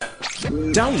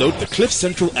Download the Cliff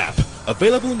Central app,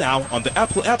 available now on the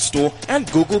Apple App Store and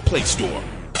Google Play Store.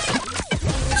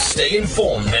 Stay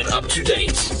informed and up to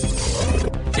date.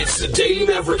 It's the Daily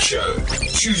Maverick Show,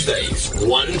 Tuesdays,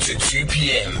 1 to 2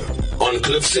 p.m. on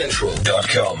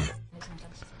cliffcentral.com.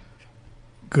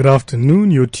 Good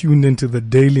afternoon. You're tuned into the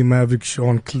Daily Maverick Show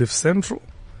on Cliff Central.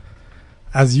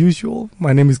 As usual,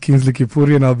 my name is Kingsley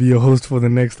Kipuri and I'll be your host for the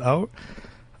next hour.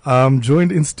 I'm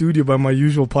joined in studio by my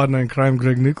usual partner in crime,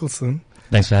 Greg Nicholson.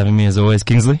 Thanks for having me as always,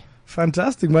 Kingsley.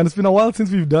 Fantastic, man. It's been a while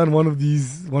since we've done one of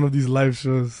these live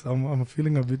shows. I'm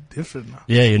feeling a bit different now.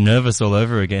 Yeah, you're nervous all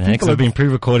over again, hey? 'Cause I've been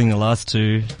pre-recording the last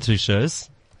two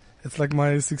shows. It's like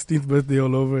my 16th birthday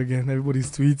all over again. Everybody's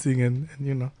tweeting and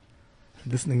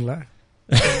listening live.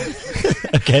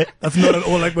 Okay. That's not at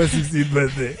all like my 16th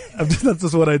birthday. That's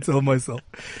just what I tell myself.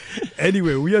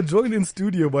 Anyway, we are joined in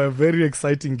studio by a very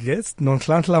exciting guest,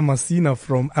 Nonhlanhla Masina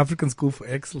from African School for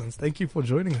Excellence. Thank you for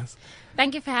joining us.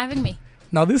 Thank you for having me.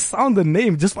 Now, the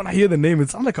name, just when I hear the name, it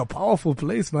sounds like a powerful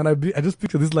place, man. I just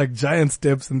picture this like giant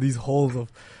steps and these halls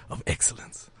of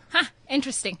excellence.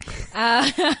 Interesting.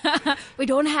 We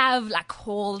don't have like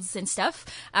halls and stuff.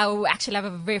 We actually have a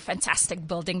very fantastic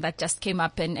building that just came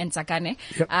up in Tsakane.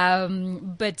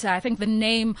 Yep. But I think the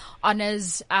name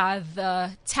honors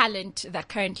the talent that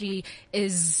currently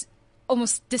is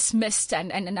almost dismissed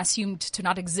and assumed to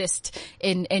not exist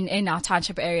in our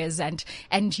township areas, and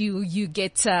you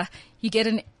get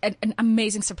an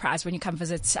amazing surprise when you come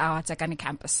visit our Tsakane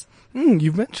campus.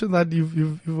 You've mentioned that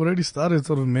you've already started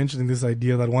sort of mentioning this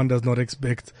idea that one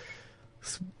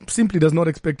simply does not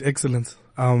expect excellence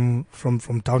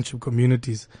from township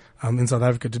communities in South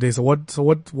Africa today. So what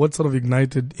sort of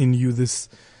ignited in you this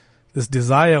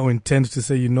desire or intent to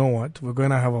say, you know what, we're going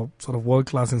to have a sort of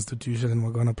world-class institution and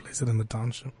we're going to place it in the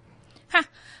township?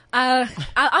 I'll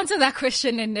answer that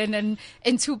question in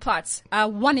two parts.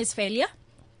 One is failure.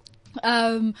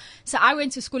 So I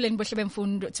went to school in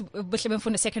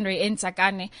Bushlebenfundo Secondary in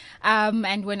Tsakane.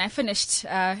 And when I finished,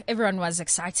 everyone was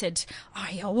excited. Oh,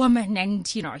 you're a woman and,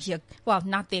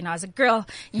 not then, I was a girl.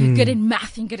 You're good in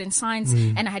math and good in science.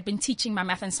 And I had been teaching my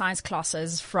math and science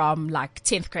classes from like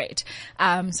 10th grade.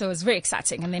 So it was very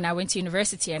exciting. And then I went to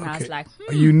university and I was like,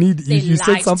 you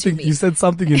said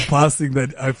something in passing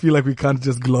that I feel like we can't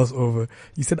just gloss over.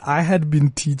 You said, I had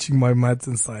been teaching my maths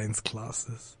and science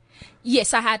classes.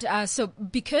 Yes, I had. So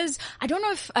because I don't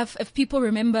know if people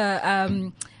remember,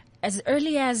 as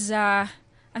early as I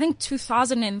think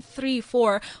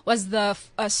 2003-4 was the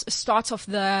start of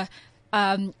the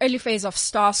early phase of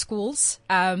star schools.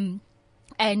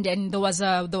 And there was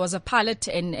a pilot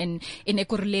in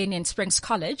Ekurhuleni in Springs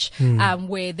College,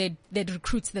 where they'd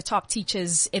recruit the top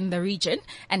teachers in the region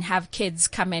and have kids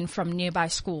come in from nearby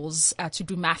schools, to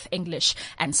do math, English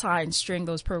and science during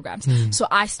those programs. So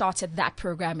I started that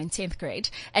program in 10th grade,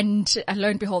 and lo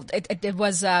and behold, it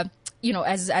was,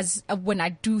 as when I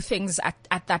do things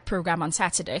at that program on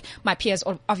Saturday, my peers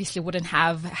obviously wouldn't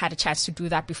have had a chance to do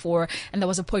that before. And there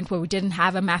was a point where we didn't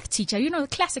have a math teacher, the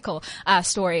classical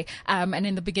story. And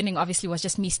in the beginning, obviously, was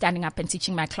just me standing up and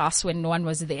teaching my class when no one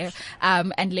was there.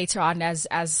 And later on, as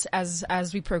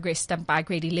we progressed by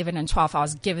grade 11 and 12, I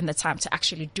was given the time to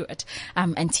actually do it,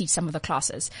 and teach some of the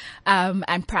classes.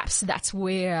 And perhaps that's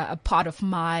where a part of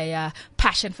my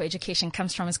passion for education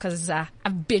comes from, is because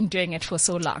I've been doing it for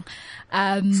so long.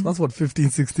 So that's what, 15,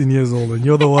 16 years old, and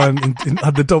you're the one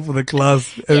at the top of the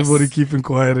class, everybody keeping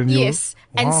quiet, and yes.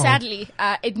 Wow. And sadly,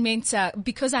 it meant,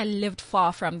 because I lived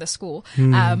far from the school,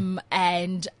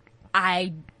 and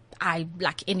I,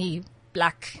 like any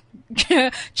black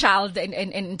child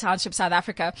in township South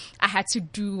Africa, I had to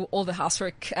do all the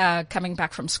housework coming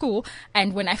back from school.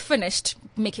 And when I finished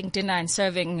making dinner and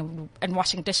serving and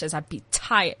washing dishes, I'd be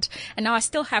tired. And now I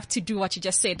still have to do what you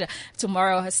just said.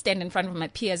 Tomorrow I stand in front of my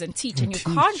peers and teach. And you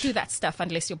can't do that stuff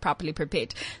unless you're properly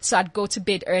prepared. So I'd go to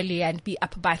bed early and be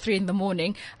up by 3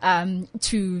 a.m,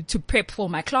 to prep for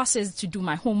my classes, to do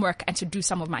my homework, and to do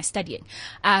some of my studying.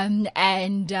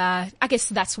 I guess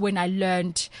that's when I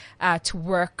learned to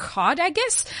work hard, I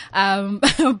guess.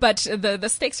 But the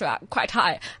stakes were quite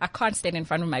high. I can't stand in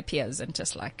front of my peers and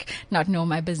just like not know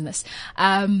my business.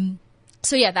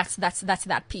 So yeah, that's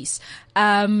that piece.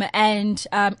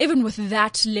 Even with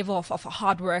that level of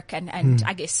hard work and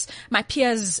I guess my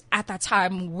peers at that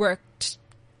time worked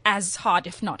as hard,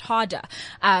 if not harder.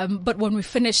 But when we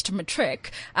finished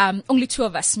matric, only 2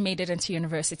 of us made it into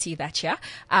university that year.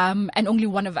 And only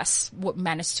one of us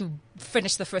managed to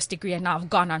finished the first degree, and now I've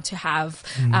gone on to have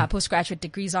postgraduate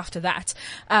degrees after that.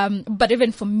 But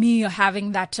even for me,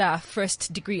 having that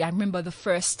first degree, I remember the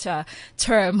first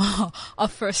term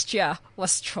of first year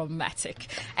was traumatic.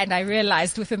 And I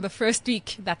realized within the first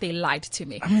week that they lied to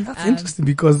me. I mean, that's interesting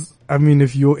because, I mean,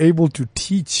 if you're able to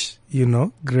teach,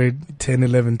 grade 10,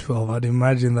 11, 12, I'd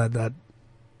imagine that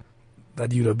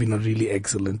you'd have been a really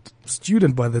excellent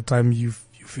student by the time you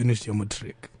finished your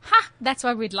matric. That's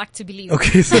what we'd like to believe.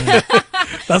 Okay, so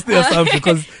that's the assumption,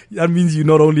 because that means you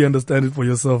not only understand it for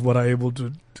yourself, but are able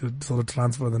to sort of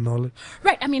transfer the knowledge.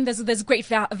 Right. I mean, there's great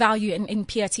value in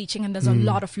peer teaching, and there's a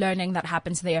lot of learning that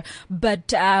happens there. But,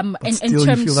 But in still,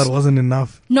 terms, you feel that wasn't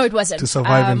enough? No, it wasn't. To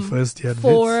survive in first year.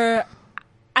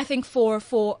 I think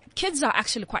for kids are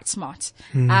actually quite smart.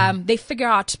 They figure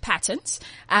out patterns,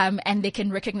 and they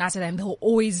can recognize them. They'll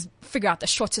always figure out the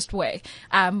shortest way.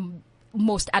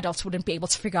 Most adults wouldn't be able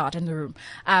to figure out in the room.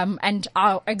 And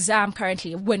our exam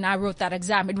currently, when I wrote that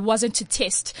exam, it wasn't to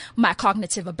test my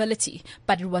cognitive ability,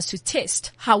 but it was to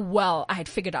test how well I had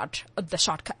figured out the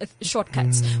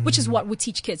shortcuts, which is what we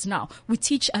teach kids now. We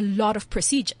teach a lot of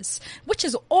procedures, which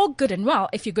is all good and well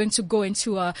if you're going to go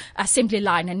into a assembly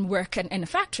line and work in a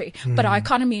factory. But our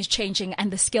economy is changing,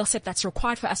 and the skill set that's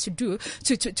required for us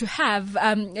to have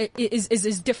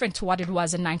is different to what it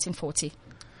was in 1940.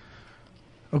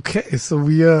 Okay, so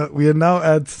we are now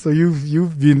at, so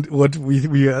you've been what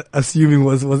we are assuming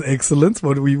was excellence,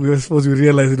 but we were supposed to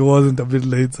realize it wasn't a bit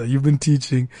later. You've been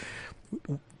teaching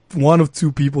one of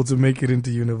two people to make it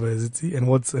into university, and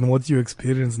what's your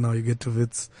experience now? You get to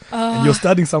Wits, and you're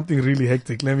studying something really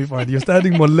hectic. Let me find. You're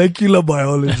studying molecular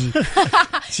biology.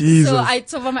 Jesus.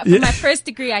 So for my first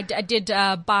degree, I did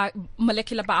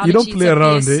molecular biology. You don't play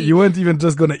around, eh? You weren't even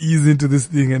just gonna ease into this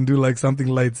thing and do like something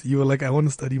light. You were like, I want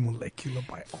to study molecular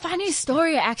biology. Funny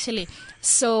story, actually.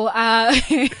 So,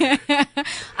 I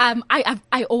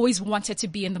always wanted to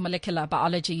be in the molecular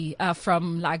biology,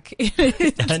 from like.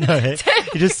 I know. Eh?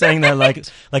 You're just saying that like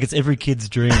it's every kid's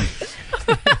dream.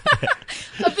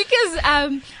 Because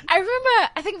I remember,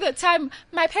 I think the time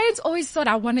my parents always thought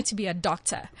I wanted to be a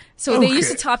doctor. So they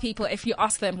used to tell people, if you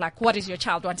ask them like, what is your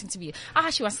child wanting to be?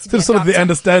 She wants to be a sort doctor. of the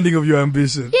understanding of your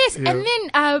ambition. Yes, yeah. and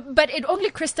then but it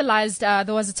only crystallized.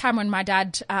 There was a time when my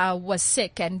dad was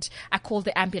sick, and I called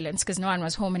the ambulance because no one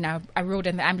was home, and I rode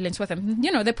in the ambulance with him.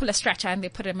 They pull a stretcher and they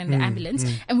put him in the ambulance,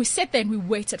 and we sat there and we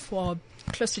waited for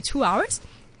close to 2 hours.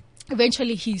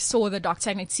 Eventually, he saw the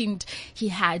doctor, and it seemed he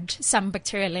had some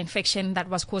bacterial infection that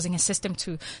was causing his system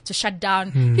to shut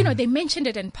down. They mentioned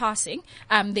it in passing.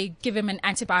 They give him an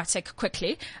antibiotic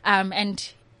quickly,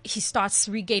 and he starts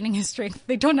regaining his strength.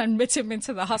 They don't admit him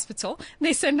into the hospital.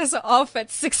 They send us off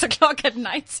at 6 o'clock at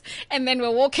night, and then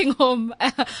we're walking home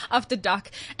after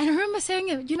dark. And I remember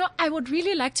saying, I would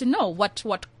really like to know what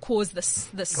caused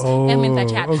this ailment that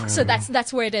you had. Okay. So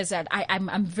that's where it is at.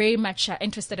 I'm very much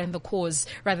interested in the cause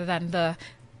rather than the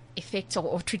effect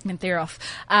or treatment thereof.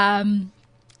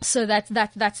 So that's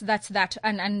that.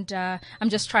 And I'm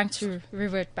just trying to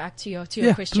revert back to your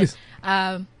question. Please.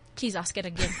 Please ask it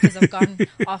again, because I've gone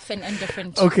off in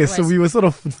different Okay, ways. so we were sort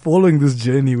of following this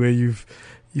journey where you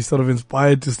sort of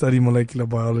inspired to study molecular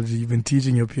biology. You've been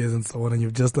teaching your peers and so on, and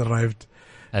you've just arrived.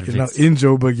 At You're now Wits. in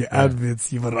Joburg, you're at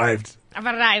Wits, you've arrived. I've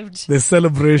arrived. There's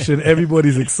celebration.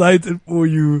 Everybody's excited for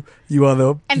you. You are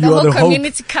the And you the are whole the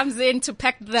community comes in to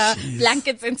pack the Jeez.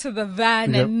 blankets into the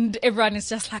van, Yep. and everyone is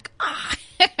just like,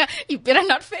 you better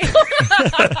not fail.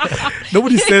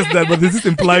 Nobody says that, but there's this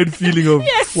implied feeling of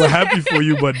Yes. we're happy for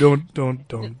you, but don't. No.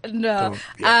 Don't,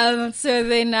 yeah. So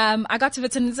then I got to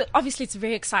Wits, and obviously it's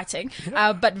very exciting,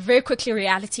 but very quickly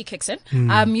reality kicks in.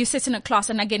 You sit in a class,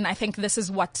 and again, I think this is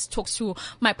what talks to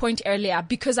my point earlier,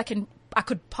 because I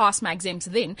could pass my exams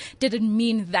then, didn't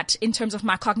mean that in terms of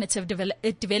my cognitive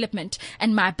development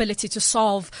and my ability to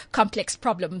solve complex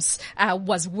problems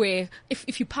was where,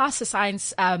 if you pass a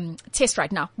science test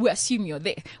right now, we assume you're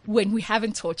there when we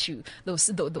haven't taught you those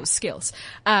skills.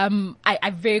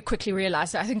 I very quickly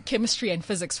realized that I think chemistry and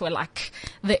physics were like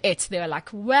they were like,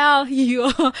 well,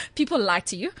 people lie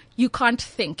to you. You can't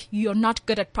think. You're not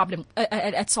good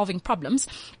at solving problems.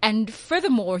 And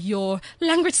furthermore, your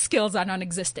language skills are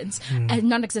non-existent,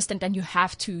 and you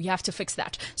have to fix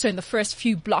that. So in the first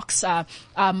few blocks,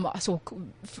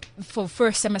 for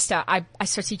first semester, I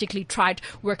strategically tried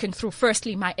working through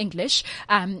firstly my English,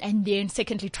 and then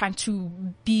secondly trying to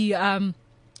be,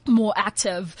 more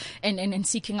active in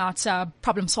seeking out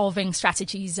problem solving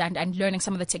strategies and learning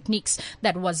some of the techniques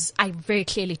that I very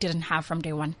clearly didn't have from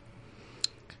day one.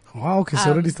 Wow, okay,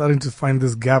 so already starting to find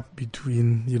this gap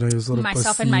between, your sort of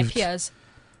Myself and my peers.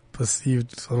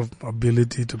 perceived sort of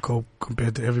ability to cope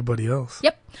compared to everybody else.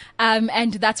 Yep.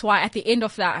 And that's why at the end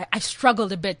of that, I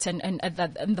struggled a bit in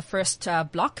the first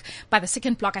block. By the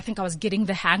second block, I think I was getting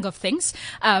the hang of things.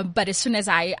 But as soon as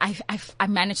I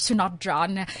managed to not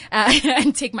drown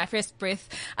and take my first breath,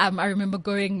 I remember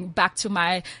going back to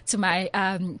my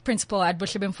principal at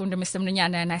Bushibemfundo, Mr.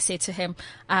 Mnunyana, and I said to him,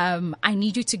 I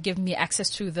need you to give me access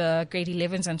to the grade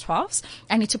 11s and 12s.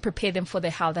 I need to prepare them for the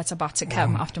hell that's about to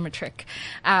come after matric.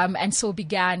 And so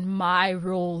began my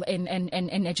role in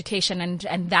education,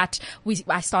 and that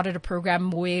I started a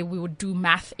program where we would do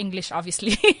math, English,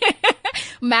 obviously.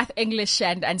 Math, English,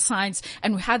 and science.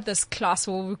 And we had this class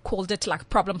where we called it like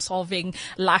problem solving,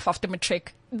 life after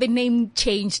matric. The name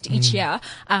changed each year,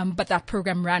 but that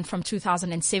program ran from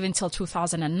 2007 till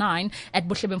 2009 at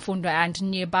Bushibemfundo and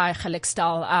nearby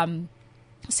Gelukstad,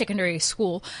 secondary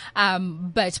school.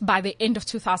 But by the end of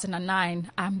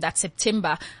 2009, that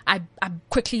September, I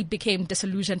quickly became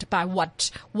disillusioned by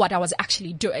what I was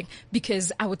actually doing,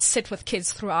 because I would sit with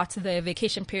kids throughout the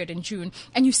vacation period in June,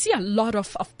 and you see a lot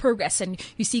of progress, and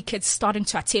you see kids starting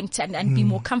to attempt and be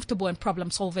more comfortable in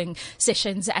problem solving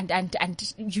sessions,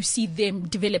 and you see them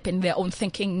develop in their own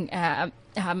thinking,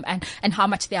 and how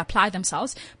much they apply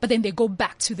themselves. But then they go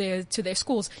back to their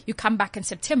schools. You come back in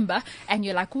September and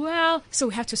you're like, well, so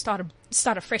we have to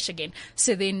start afresh again.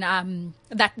 So then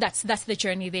that's the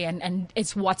journey there, and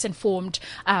it's what's informed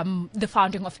the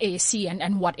founding of ASC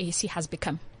and what ASC has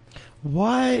become.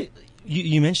 Why?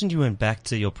 You mentioned you went back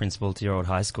to your principal, to your old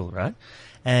high school, right?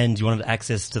 And you wanted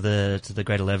access to the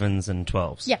grade 11s and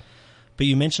 12s. Yeah. But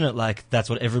you mention it like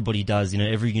that's what everybody does,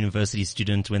 every university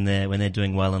student when they're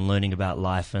doing well and learning about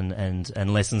life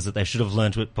and lessons that they should have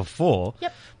learned it before.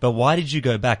 Yep. But why did you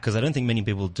go back? Because I don't think many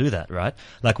people do that, right?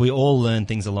 Like we all learn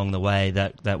things along the way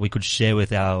that we could share with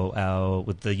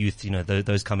with the youth,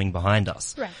 those coming behind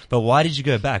us. Right. But why did you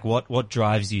go back? What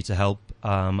drives you to help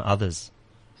others?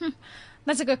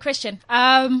 That's a good question.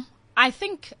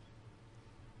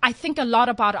 I think a lot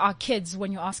about our kids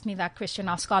when you ask me that question,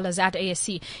 our scholars at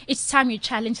ASC. Each time you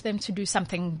challenge them to do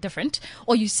something different,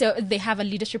 or you say they have a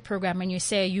leadership program and you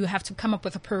say you have to come up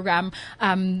with a program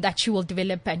that you will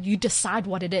develop, and you decide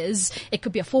what it is. It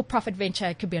could be a for-profit venture,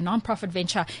 it could be a non-profit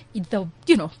venture.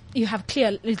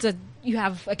 You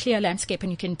have a clear landscape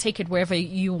and you can take it wherever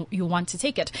you want to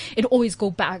take it. It always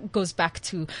goes back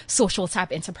to social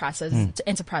type enterprises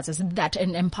that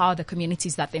empower the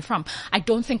communities that they're from. I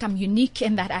don't think I'm unique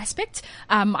in that aspect.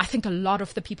 I think a lot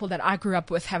of the people that I grew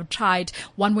up with have tried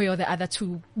one way or the other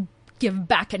to give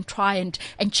back and try and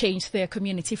change their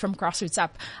community from grassroots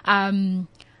up.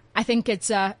 I think it's,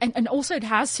 and also it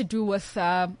has to do with,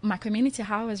 my community,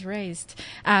 how I was raised,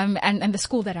 and the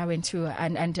school that I went to,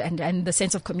 and the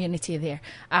sense of community there.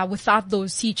 Without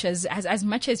those teachers, as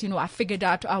much as, I figured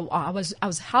out, I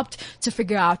was helped to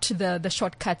figure out the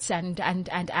shortcuts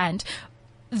and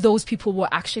those people were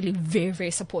actually very, very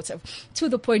supportive, to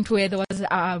the point where there was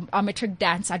our matric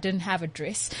dance. I didn't have a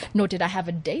dress, nor did I have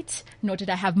a date, nor did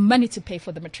I have money to pay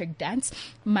for the matric dance.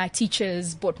 My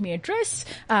teachers bought me a dress.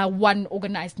 One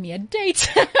organized me a date,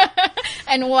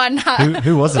 and one.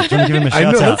 Who was it? Do you want to give him a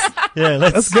shout out? Yeah,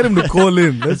 let's get him to call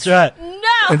in. That's right. No.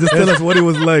 And just tell us what it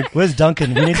was like. Where's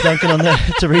Duncan? We need Duncan on there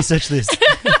to research this.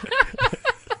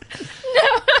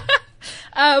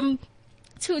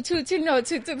 No.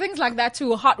 To things like that,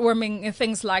 to heartwarming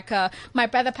things like my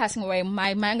brother passing away.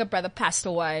 My younger brother passed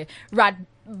away right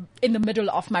in the middle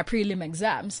of my prelim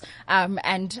exams,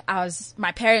 and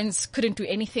my parents couldn't do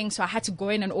anything, so I had to go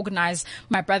in and organize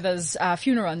my brother's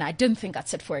funeral, and I didn't think I'd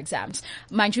sit for exams.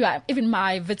 Mind you, even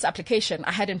my VITS application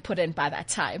I hadn't put in by that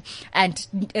time, and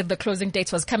the closing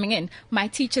date was coming in. My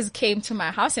teachers came to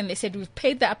my house and they said, we've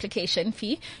paid the application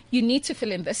fee, you need to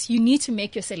fill in this, you need to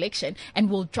make your selection, and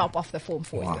we'll drop off the form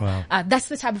for you. Wow. That's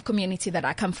the type of community that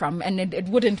I come from, and it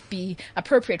wouldn't be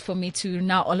appropriate for me to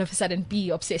now all of a sudden be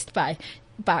obsessed by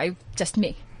just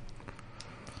me.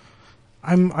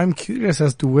 I'm curious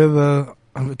as to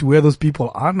where those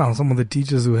people are now. Some of the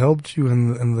teachers who helped you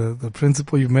and the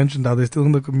principal you mentioned, are they still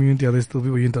in the community? Are they still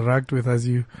people you interact with as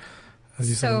you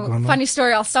sort of go on? Funny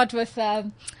story. I'll start with.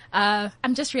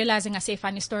 I'm just realizing I say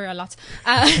funny story a lot.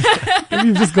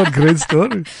 You've just got great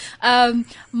stories.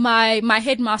 My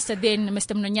headmaster then,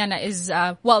 Mr. Mnunyana, is,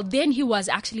 then he was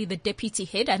actually the deputy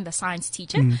head and the science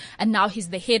teacher. And now he's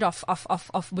the head of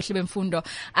Bushibemfundo.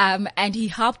 And he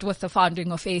helped with the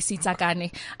founding of ASC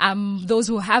Tsakane. Those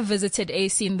who have visited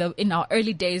ASC in our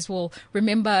early days will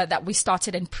remember that we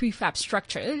started in prefab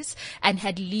structures and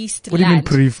had leased land. What do you mean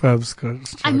prefab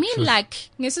structures? I mean like like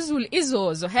ngesizulu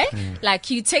izozo, hey? Like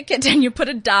you take it and you put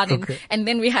it down, and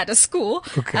then we had a school.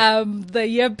 The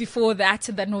year before that,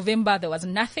 the November, there was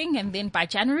nothing, and then by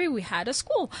January we had a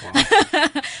school.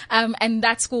 And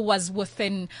that school was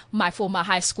within my former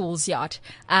high school's yard.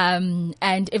 And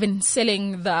even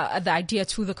selling the idea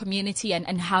to the community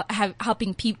and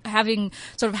helping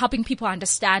people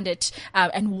understand it,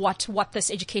 and what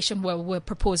this education we're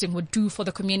proposing would do for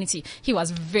the community. He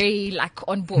was very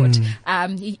on board.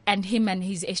 Him and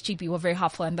his SGB were very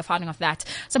helpful in the founding of that.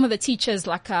 Some of the teachers,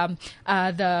 I'm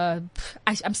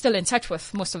still in touch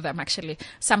with most of them actually.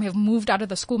 Some have moved out of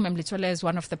the school. Mem Litole is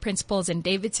one of the principals in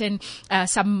Davidson.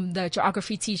 The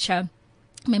geography teacher,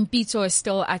 Mem Pito, is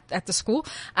still at the school.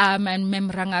 And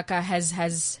Mem Rangaka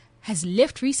has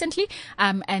left recently,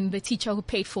 and the teacher who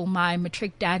paid for my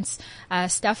matric dance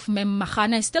stuff, Mem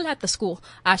Mahana, is still at the school.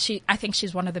 I think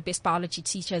she's one of the best biology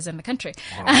teachers in the country.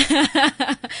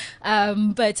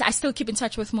 But I still keep in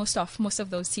touch with most of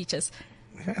those teachers.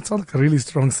 Yeah, it sounds like a really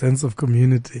strong sense of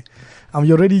community.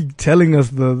 You're already telling us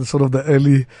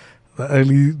the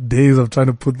early days of trying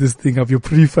to put this thing up, your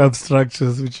prefab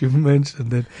structures, which you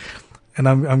mentioned, and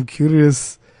I'm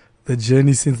curious the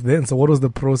journey since then. So what was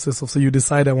the process of, so you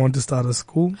decide I want to start a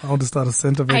school, I want to start a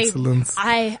center of excellence?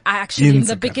 I actually, in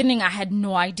the beginning, I had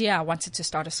no idea I wanted to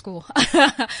start a school.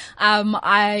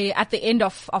 At the end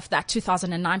of that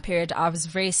 2009 period, I was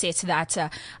very set that, I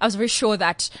was very sure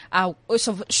that,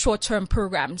 short-term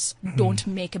programs don't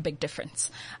make a big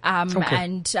difference.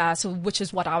 So which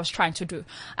is what I was trying to do.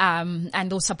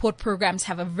 And those support programs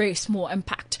have a very small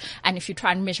impact. And if you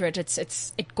try and measure it,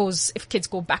 it goes, if kids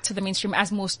go back to the mainstream,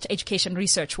 as most education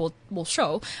research will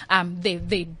show, they're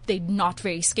not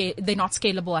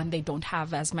scalable, and they don't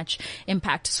have as much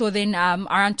impact. So then,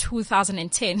 around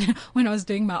 2010, when I was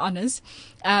doing my honors,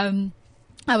 I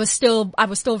was still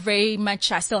very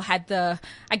much, I still had the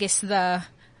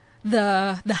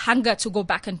hunger to go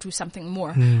back and do something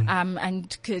more.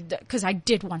 And cause I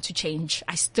did want to change.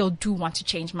 I still do want to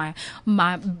change my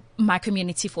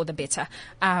community for the better.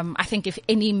 I think if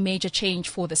any major change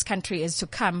for this country is to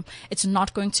come, it's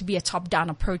not going to be a top-down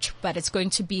approach, but it's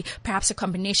going to be perhaps a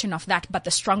combination of that. But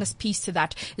the strongest piece to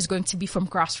that is going to be from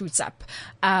grassroots up.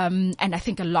 And I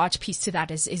think a large piece to that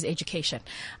is education.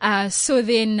 So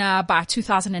then, by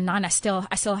 2009, I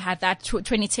still had that.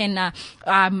 2010,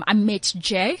 I met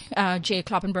Jay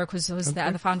Kloppenberg, was the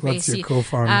other founder of AC.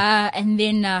 Co-founder. And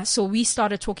then, so we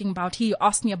started talking about, he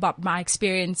asked me about my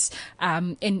experience,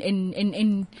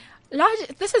 in large,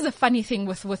 this is a funny thing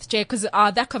with Jay, because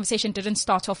that conversation didn't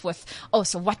start off with,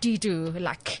 so what do you do?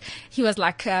 Like, he was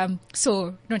like,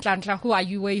 so who are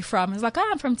you? Where are you from? I was like,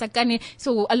 I'm from Tsakane.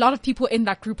 So a lot of people in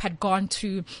that group had gone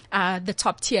to the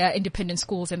top tier independent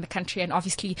schools in the country, and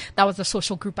obviously that was the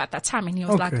social group at that time. And he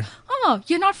was like,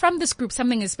 you're not from this group.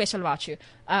 Something is special about you.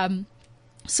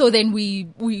 So then we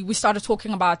started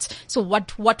talking about, so what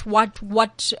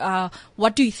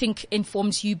do you think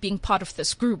informs you being part of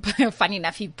this group? Funny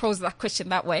enough, he posed that question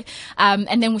that way.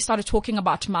 And then we started talking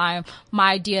about my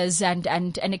ideas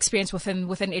and experience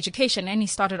within education. And he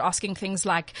started asking things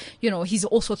like, he's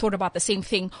also thought about the same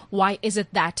thing. Why is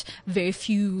it that very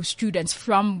few students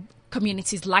from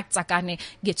communities like Tsakane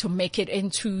get to make it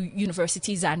into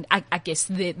universities and I guess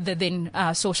the then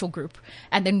social group?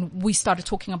 And then we started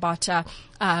talking about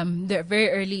the very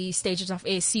early stages of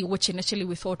ASC, which initially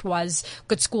we thought was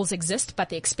good schools exist, but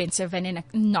they're expensive and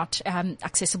not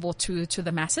accessible to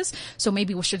the masses. So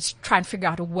maybe we should try and figure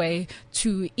out a way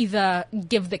to either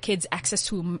give the kids access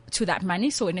to that money.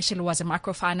 So initially it was a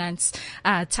microfinance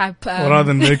type. Or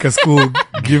rather than make a school,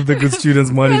 give the good students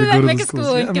money to go to the make a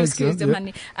school and give students the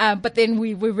money. But then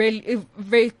we really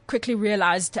very quickly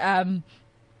realized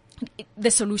the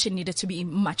solution needed to be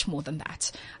much more than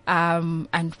that,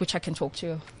 and which I can talk to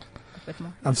you a bit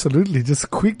more. Absolutely. Just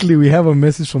quickly, we have a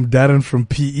message from Darren from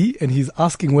PE, and he's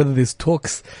asking whether there's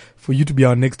talks for you to be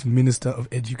our next Minister of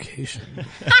Education.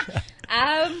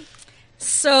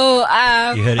 So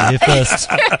you heard it here first.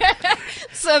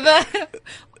 So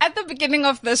at the beginning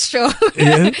of this show,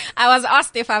 I was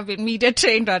asked if I've been media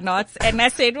trained or not, and I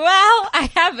said, well, I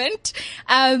haven't.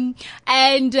 And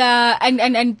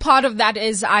part of that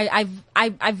is I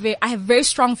have very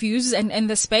strong views in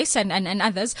this space and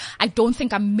others. I don't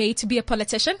think I'm made to be a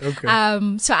politician.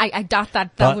 Okay. So I doubt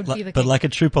that would be the case. But like a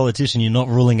true politician, you're not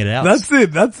ruling it out. That's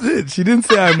it. She didn't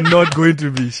say I'm not going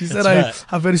to be. She said I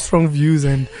have very strong views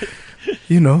and,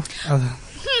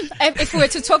 if we were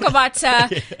to talk about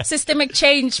systemic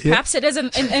change, perhaps it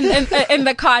isn't in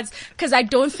the cards, because I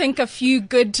don't think a few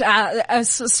good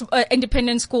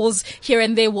independent schools here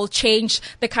and there will change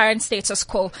the current status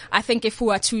quo. I think if we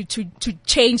were to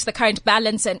change the current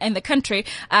balance in the country,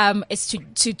 it's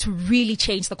to really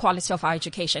change the quality of our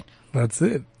education. That's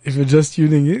it. If you're just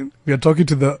tuning in, we are talking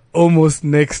to the almost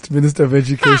next Minister of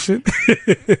Education,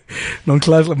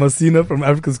 Nonhlanhla Masina from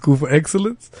African School for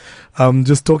Excellence,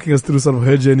 just talking us through sort of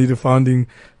her journey to founding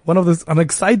an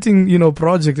exciting,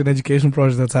 project, an education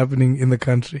project that's happening in the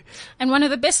country. And one of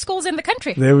the best schools in the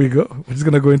country. There we go. We're just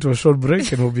going to go into a short break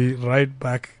and we'll be right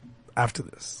back after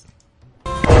this.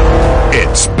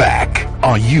 It's back.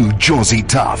 Are you Josie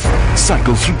Tough?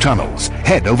 Cycle through tunnels,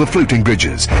 head over floating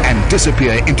bridges, and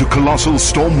disappear into colossal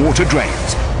stormwater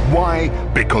drains. Why?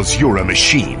 Because you're a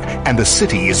machine, and the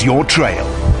city is your trail.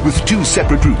 With 2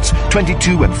 separate routes,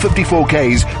 22 and 54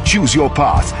 Ks, choose your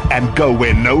path and go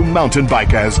where no mountain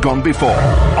biker has gone before.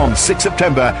 On 6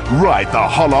 September, ride the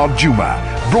Hollard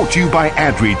Juma. Brought to you by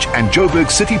Adreach and Joburg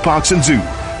City Parks and Zoo.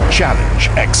 Challenge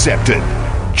accepted.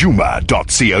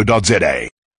 Juma.co.za.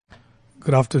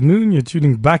 Good afternoon. You're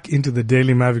tuning back into the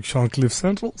Daily Maverick show on Cliff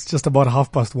Central. It's just about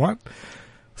 1:30.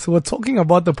 So we're talking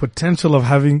about the potential of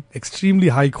having extremely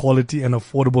high quality and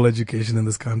affordable education in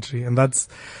this country. And that's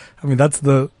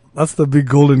the big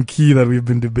golden key that we've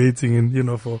been debating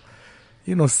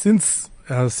since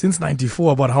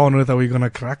 94 about how on earth are we going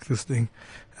to crack this thing.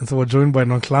 And so we're joined by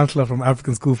Nonhlanhla from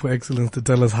African School for Excellence to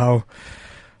tell us how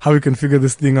we can figure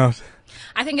this thing out.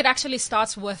 I think it actually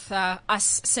starts with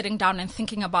us sitting down and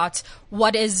thinking about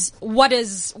what does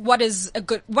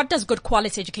good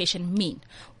quality education mean?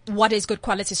 What is good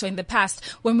quality? So in the past,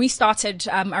 when we started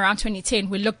around 2010,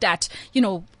 we looked at,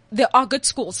 there are good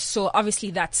schools. So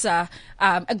obviously that's a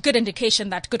good indication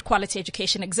that good quality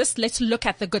education exists. Let's look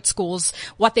at the good schools,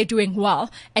 what they're doing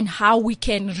well, and how we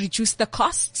can reduce the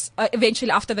costs. Eventually,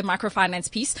 after the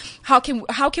microfinance piece, how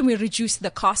can we reduce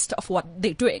the cost of what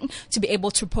they're doing to be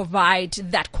able to provide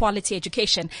that quality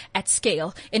education at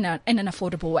scale in an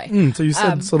affordable way? So you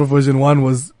said sort of version 1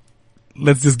 was,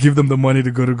 let's just give them the money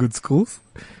to go to good schools.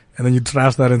 And then you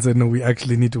trash that and say, no, we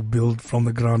actually need to build from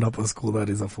the ground up a school that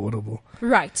is affordable.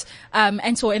 Right.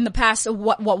 And so in the past,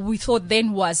 what we thought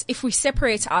then was, if we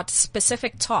separate out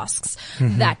specific tasks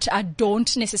that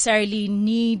don't necessarily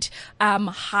need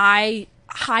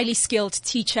highly skilled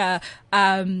teacher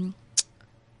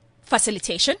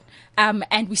facilitation,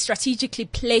 and we strategically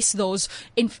place those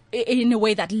in a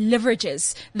way that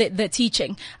leverages the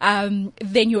teaching,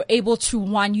 then you're able to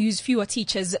use fewer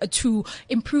teachers to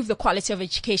improve the quality of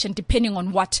education, depending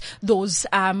on what those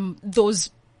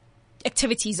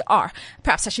activities are.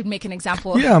 Perhaps I should make an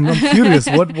example. Yeah, I'm curious.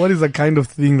 What is the kind of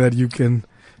thing that you can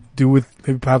do with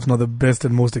maybe perhaps not the best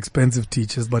and most expensive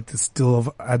teachers, but it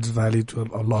still adds value to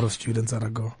a lot of students at a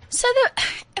go? So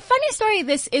the funny story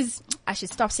this is, I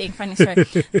should stop saying funny story. The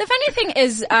funny thing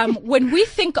is, when we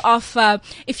think of,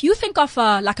 if you think of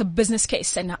like a business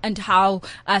case and how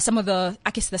some of the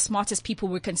smartest people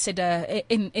we consider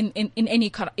in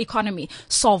any economy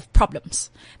solve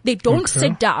problems, they don't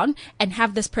sit down and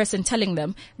have this person telling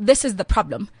them, this is the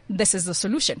problem, this is the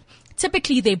solution.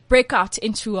 Typically, they break out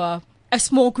into a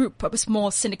small group, a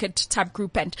small syndicate type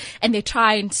group, and they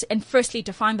try and firstly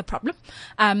define the problem.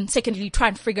 Secondly, try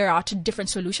and figure out different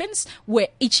solutions where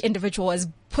each individual is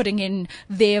putting in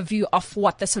their view of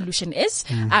what the solution is.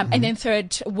 And then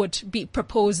third would be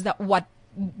propose that what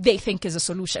they think is a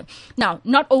solution. Now,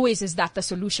 not always is that the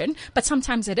solution, but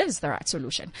sometimes it is the right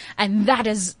solution. And that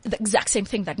is the exact same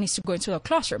thing that needs to go into a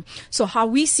classroom. So how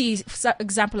we see, for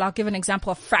example, I'll give an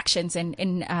example of fractions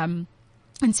in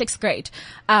 6th grade,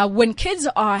 when kids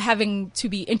are having to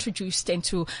be introduced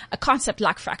into a concept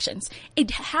like fractions,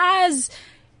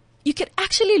 you could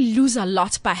actually lose a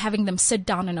lot by having them sit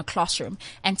down in a classroom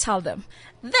and tell them,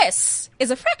 this is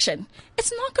a fraction.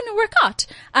 It's not going to work out.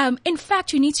 In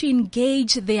fact, you need to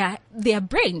engage their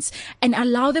brains and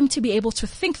allow them to be able to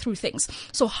think through things.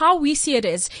 So how we see it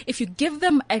is, if you give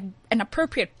them an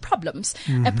appropriate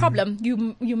a problem,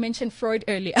 you mentioned Freud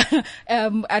earlier,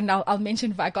 and I'll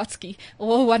mention Vygotsky,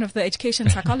 or one of the education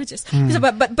psychologists. So,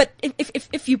 but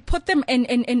if you put them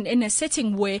in a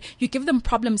setting where you give them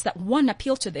problems that, one,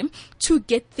 appeal to them, two,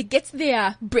 get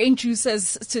their brain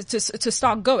juices to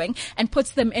start going, and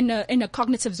puts them in a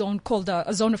cognitive zone called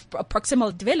a zone of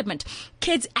proximal development,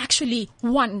 kids actually,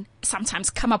 one, sometimes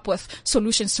come up with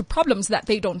solutions to problems that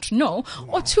they don't know,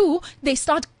 or two, they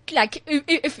start, like,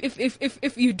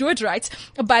 if you do it right,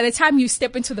 by the time you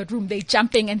step into the room, they're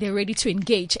jumping and they're ready to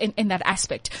engage in that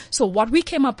aspect. So what we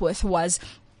came up with was,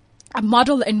 a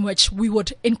model in which we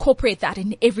would incorporate that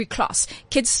in every class.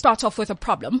 Kids start off with a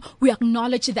problem. We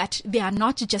acknowledge that they are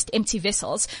not just empty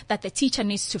vessels that the teacher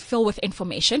needs to fill with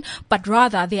information, but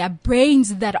rather they are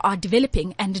brains that are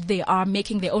developing and they are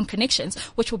making their own connections,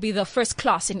 which will be the first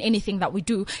class in anything that we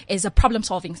do is a problem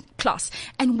solving class.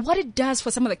 And what it does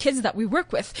for some of the kids that we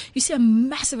work with, you see a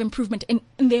massive improvement in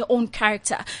their own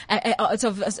character,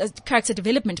 character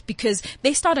development, because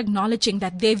they start acknowledging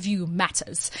that their view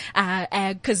matters.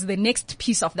 Because the next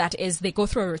piece of that is they go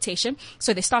through a rotation.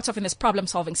 So they start off in this problem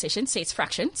solving session, say it's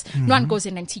fractions. No one goes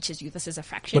in and teaches you this is a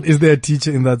fraction. But is there a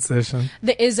teacher in that session?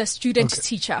 There is a student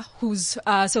teacher who's,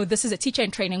 so this is a teacher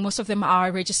in training. Most of them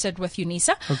are registered with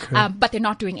UNISA, but they're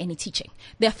not doing any teaching.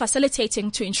 They're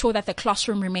facilitating to ensure that the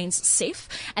classroom remains safe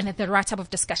and that the right type of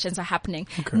discussions are happening.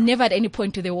 Never at any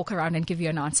point do they walk around and give you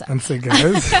an answer. And say,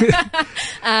 guys.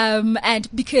 And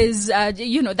because,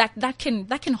 that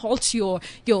can halt your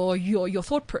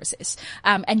thought process,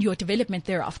 and your development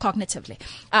thereof cognitively.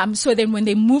 So then when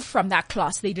they move from that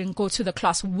class, they then go to the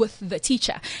class with the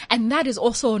teacher. And that is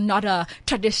also not a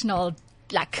traditional,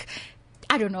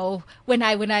 I don't know, when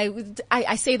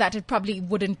I say that, it probably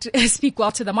wouldn't speak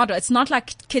well to the model. It's not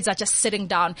like kids are just sitting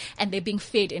down and they're being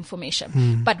fed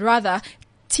information, but rather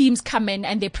teams come in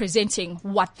and they're presenting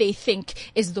what they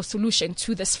think is the solution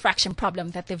to this fraction problem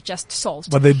that they've just solved.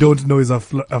 But they don't know it's a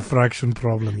fraction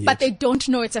problem yet. But they don't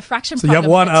know it's a fraction so problem. So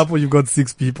you have one apple, you've got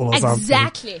 6 people or something.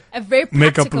 Exactly. A very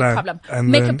practical problem.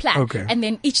 Make a plan. Okay. And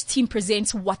then each team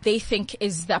presents what they think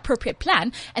is the appropriate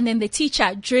plan. And then the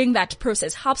teacher, during that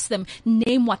process, helps them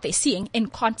name what they're seeing in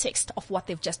context of what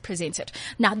they've just presented.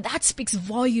 Now that speaks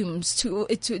volumes to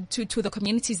the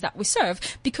communities that we serve,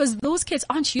 because those kids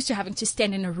aren't used to having to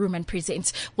stand in a room and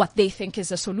present what they think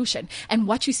is a solution. And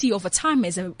what you see over time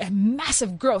is a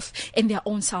massive growth in their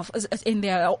own in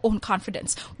their own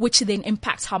confidence, which then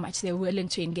impacts how much they're willing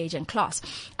to engage in class.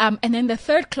 And then the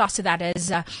third class to that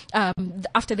is,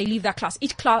 after they leave that class,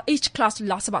 each class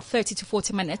lasts about 30 to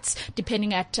 40 minutes,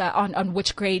 depending on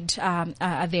which grade,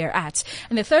 they're at.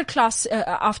 And the third class,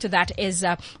 after that is,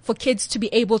 for kids to be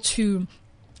able to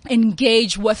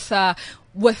engage with their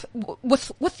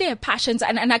passions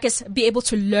and I guess be able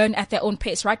to learn at their own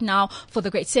pace. Right now, for the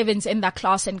grade 7s in that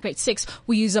class and grade 6,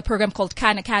 we use a program called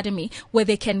Khan Academy, where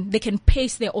they can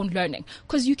pace their own learning.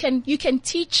 Cause you can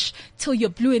teach till you're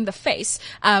blue in the face,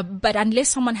 but unless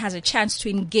someone has a chance to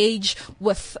engage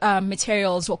with,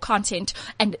 materials or content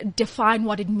and define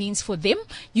what it means for them,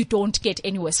 you don't get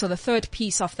anywhere. So the third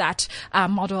piece of that,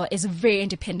 model is very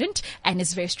independent and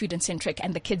is very student centric,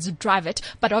 and the kids drive it.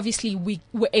 But obviously we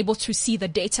were able to see the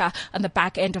data on the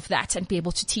back end of that and be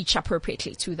able to teach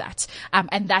appropriately to that.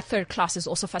 And that third class is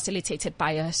also facilitated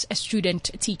by a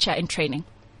student teacher in training.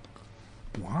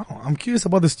 Wow. I'm curious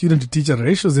about the student to teacher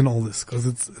ratios in all this, because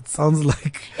it sounds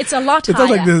like it's a lot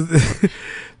higher. It sounds like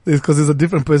because there's a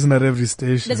different person at every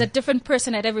station. There's a different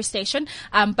person at every station.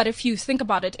 But if you think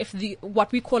about it, if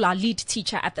what we call our lead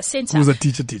teacher at the center. Who's a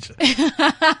teacher?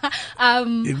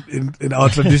 In our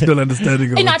traditional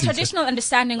understanding of in our traditional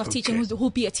understanding of teaching, who'll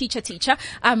be a teacher.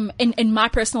 In my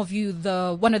personal view,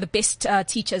 one of the best,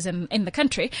 teachers in the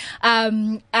country.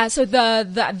 So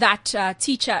that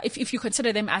teacher, if you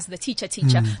consider them as the teacher,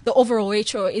 the overall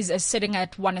ratio is sitting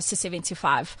at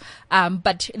 1:75.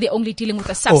 But they're only dealing with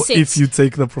a subset. If you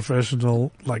take the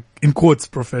professional, like in quotes,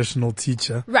 professional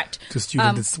teacher, right, to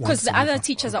student, it's because the other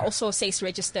teachers are also SACE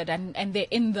registered and they're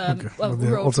in the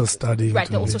they're also studying, right?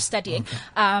 They're also studying,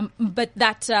 but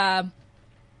that.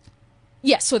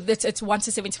 So it's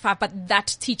 1:75, but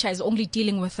that teacher is only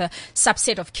dealing with a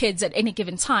subset of kids at any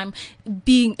given time,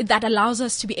 that allows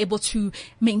us to be able to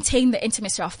maintain the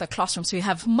intimacy of the classroom. So you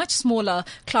have much smaller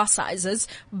class sizes,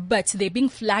 but they're being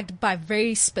flagged by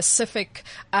very specific,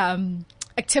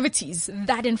 activities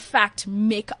that in fact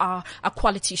make our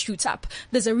quality shoot up.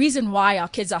 There's a reason why our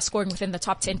kids are scoring within the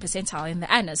top 10 percentile in the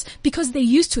ANAs, because they're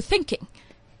used to thinking,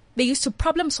 they're used to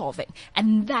problem solving,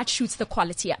 and that shoots the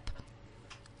quality up.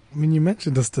 I mean, you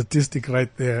mentioned the statistic right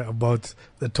there about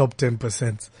the top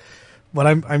 10%, but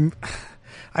I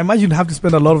imagine you have to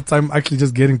spend a lot of time actually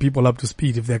just getting people up to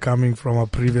speed if they're coming from a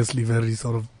previously very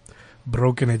sort of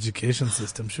broken education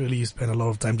system. Surely you spend a lot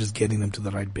of time just getting them to the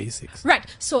right basics. Right.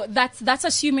 So that's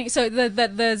assuming. So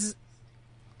there's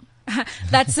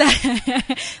that's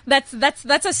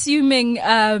assuming.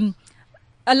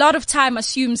 A lot of time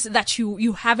assumes that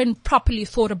you haven't properly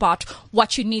thought about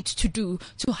what you need to do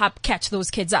to help catch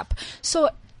those kids up. So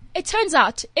it turns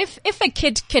out if a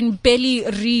kid can barely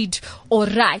read or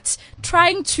write,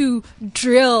 trying to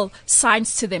drill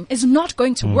science to them is not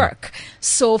going to work.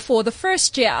 So for the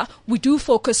first year, we do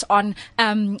focus on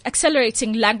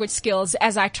accelerating language skills,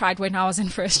 as I tried when I was in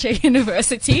first year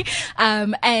university,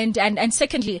 and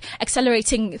secondly,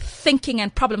 accelerating thinking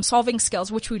and problem solving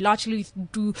skills, which we largely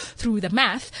do through the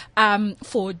math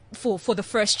for the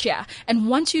first year. And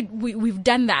once we've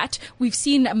done that, we've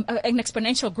seen an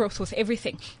exponential growth with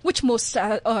everything, which most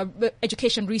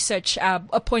education research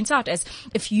points out as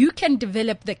if you can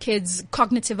develop the kids'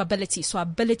 cognitive ability, so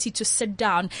ability to sit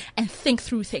down and think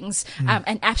through things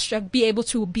and be able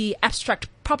to be abstract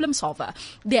problem solver,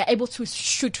 they're able to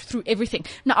shoot through everything.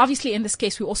 Now, obviously, in this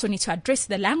case, we also need to address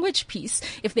the language piece.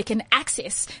 If they can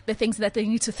access the things that they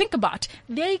need to think about,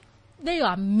 they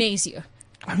amaze you.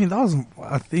 I mean,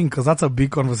 I think, because that's a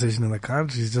big conversation in the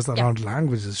country, it's just around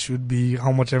languages.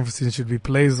 How much emphasis should be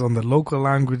placed on the local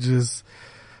languages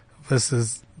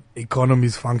versus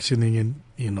economies functioning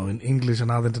in English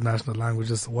and other international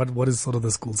languages? What is sort of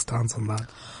the school stance on that?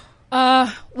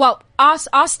 Well,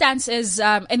 our stance is,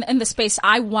 in the space,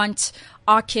 I want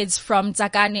our kids from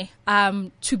Dzagane,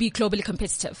 to be globally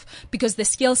competitive, because the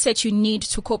skill set you need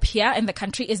to cope here in the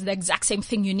country is the exact same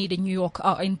thing you need in New York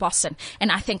or in Boston.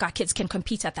 And I think our kids can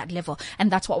compete at that level.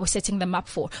 And that's what we're setting them up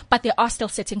for. But they are still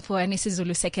sitting for an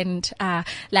isiZulu second,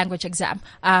 language exam,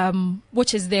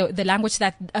 which is the language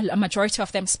that a majority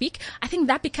of them speak. I think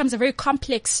that becomes a very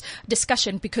complex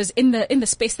discussion, because in the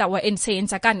space that we're in, say in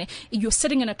Dzagane, you're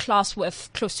sitting in a class with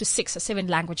close to 6 or 7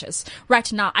 languages.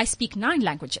 Right now, I speak 9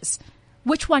 languages.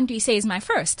 Which one do you say is my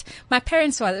first? My father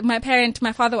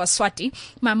was Swati.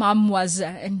 My mom was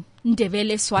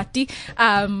Ndebele Swati.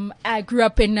 I grew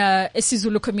up in a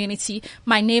isiZulu community.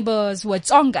 My neighbors were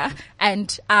Tsonga,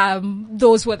 and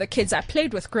those were the kids I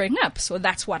played with growing up. So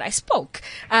that's what I spoke.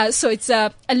 So it's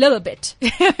a little bit.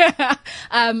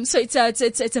 So it's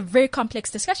a very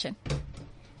complex discussion.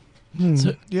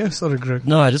 Yeah, sorry, Greg.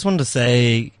 No, I just wanted to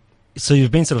say, so you've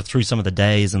been sort of through some of the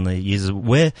days and the years.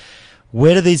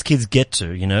 Where do these kids get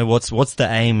to? You know, what's the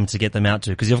aim to get them out to?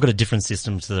 Because you've got a different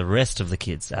system to the rest of the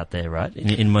kids out there, right?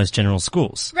 In most general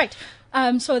schools. Right.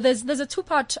 So there's a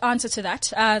 2-part answer to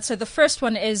that. So the first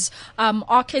one is,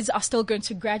 our kids are still going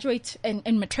to graduate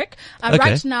in matric. Okay.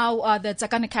 Right now, the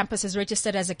Dzagane campus is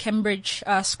registered as a Cambridge,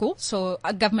 school. So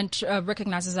government,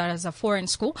 recognizes that as a foreign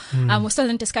school. We're still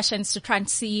in discussions to try and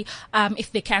see,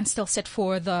 if they can still sit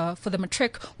for the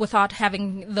matric without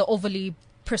having the overly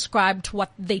prescribed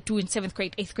what they do in 7th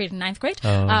grade, 8th grade, and 9th grade.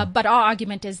 But our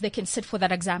argument is they can sit for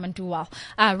that exam and do well.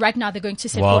 Right now, they're going to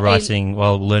sit while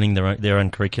learning their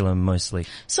own curriculum mostly.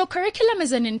 So curriculum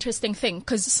is an interesting thing,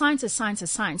 because science is science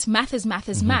is science. Math is math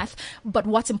is math. But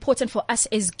what's important for us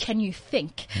is, can you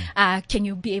think? Can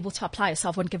you be able to apply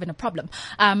yourself when given a problem?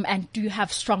 And do you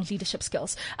have strong leadership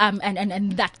skills?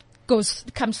 And that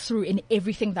comes through in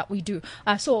everything that we do.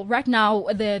 So right now,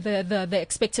 the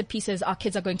expected pieces, our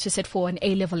kids are going to sit for an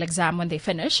A-level exam when they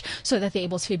finish, so that they're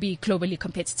able to be globally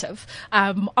competitive.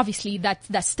 Obviously,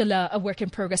 that's still a work in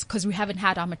progress, because we haven't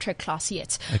had our matric class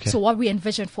yet. Okay. So what we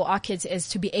envision for our kids is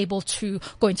to be able to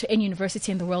go into any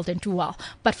university in the world and do well.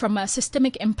 But from a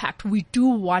systemic impact, we do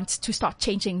want to start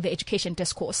changing the education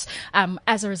discourse.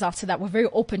 As a result of that, we're very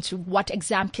open to what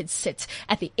exam kids sit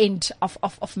at the end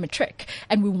of matric,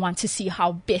 and we want to see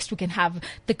how best we can have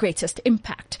the greatest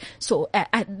impact. So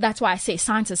that's why I say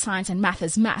science is science and math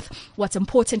is math. What's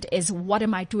important is, what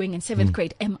am I doing in 7th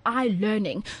grade? Am I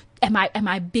learning? Am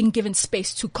I being given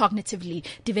space to cognitively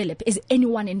develop? Is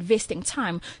anyone investing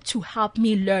time to help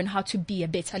me learn how to be a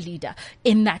better leader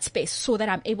in that space, so that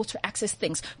I'm able to access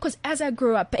things? Because as I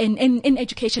grow up in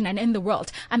education and in the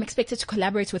world, I'm expected to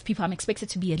collaborate with people. I'm expected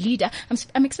to be a leader.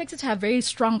 I'm expected to have very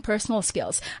strong personal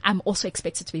skills. I'm also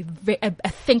expected to be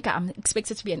a thinker. I'm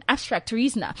expected to be an abstract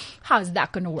reasoner. How is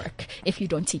that going to work if you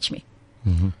don't teach me?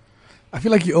 I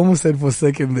feel like you almost said for a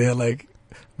second there, like,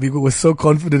 we were so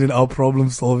confident in our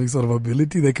problem-solving sort of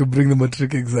ability, they could bring the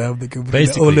matric exam, they could bring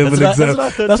Basically, the O-level exam.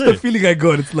 That's too. the feeling I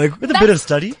got. It's like, With a bit of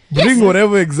study. bring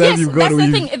whatever exam you've got. That's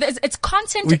the thing. It's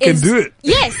content. We can do it.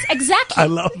 Yes, exactly. I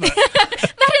love that.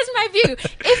 That is my view.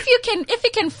 If you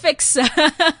can fix, sure.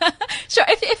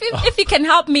 If you can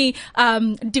help me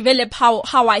develop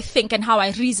how I think and how I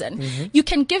reason, you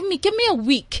can give me a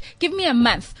week, give me a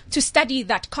month to study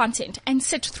that content and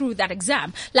sit through that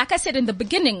exam. Like I said in the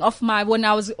beginning of when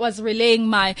I was relaying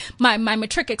my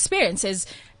matric experiences,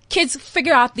 kids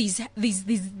figure out these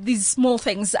small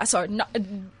things.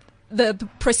 the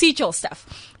procedural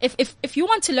stuff. If you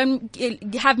want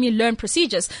to have me learn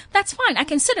procedures, that's fine. I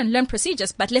can sit and learn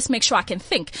procedures, but let's make sure I can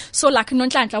think. So like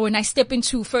Nonhlanhla, when I step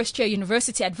into first year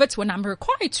university at Wits, when I'm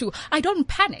required to, I don't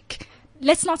panic.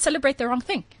 Let's not celebrate the wrong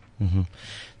thing. Mm-hmm.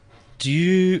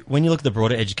 When you look at the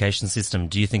broader education system,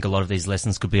 do you think a lot of these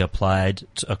lessons could be applied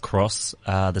across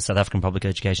the South African public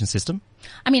education system?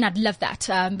 I mean, I'd love that.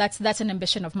 That's an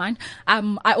ambition of mine.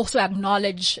 I also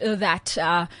acknowledge that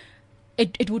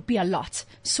it would be a lot.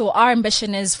 So our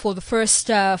ambition is for the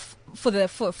first for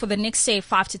the next, say,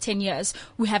 5 to 10 years,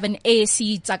 we have an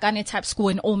ASC Tsakane type school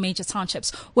in all major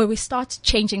townships where we start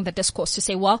changing the discourse to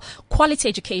say, well, quality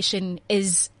education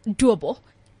is doable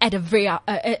at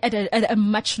a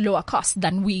much lower cost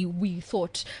than we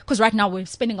thought. Because right now we're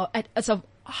spending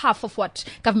half of what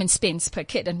government spends per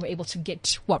kid, and we're able to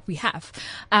get what we have.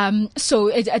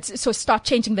 So start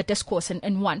changing the discourse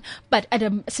in one. But at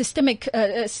a systemic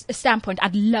standpoint,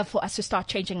 I'd love for us to start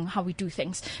changing how we do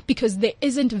things, because there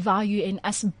isn't value in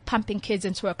us pumping kids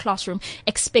into a classroom,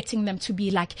 expecting them to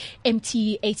be like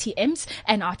empty ATMs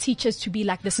and our teachers to be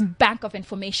like this bank of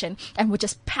information, and we're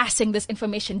just passing this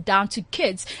information down to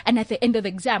kids. And at the end of the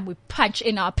exam, we punch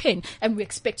in our pin and we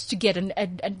expect to get an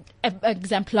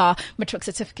exemplar matric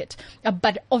certificate.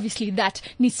 But obviously that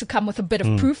needs to come with a bit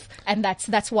of proof, and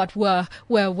that's what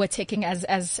we're taking as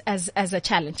a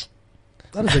challenge.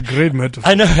 That is a great metaphor.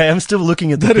 I know. I'm still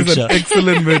looking at the picture. That is an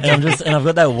excellent metaphor. And I've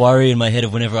got that worry in my head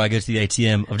of whenever I go to the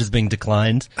ATM of just being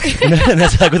declined. And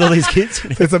that's like with all these kids.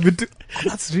 It's a bit.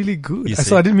 That's really good.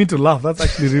 So I didn't mean to laugh. That's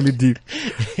actually really deep.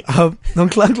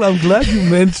 Nonhlanhla, I'm glad you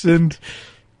mentioned,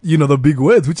 the big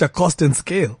words, which are cost and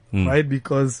scale, right?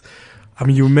 Because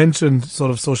you mentioned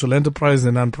sort of social enterprise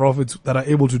and nonprofits that are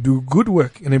able to do good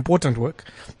work and important work,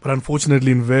 but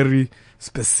unfortunately in very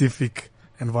specific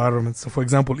environments. So for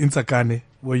example, in Tsakane,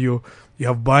 where you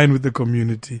have buy-in with the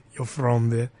community, you're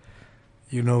from there,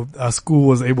 our school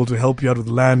was able to help you out with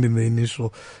land in the initial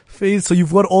phase. So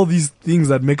you've got all these things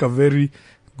that make a very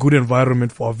good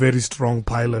environment for a very strong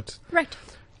pilot. Right.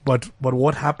 But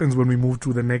what happens when we move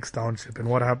to the next township, and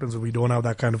what happens when we don't have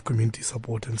that kind of community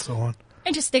support and so on?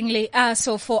 Interestingly, I'll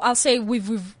say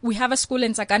we have a school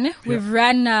in Tsakane. We've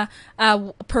ran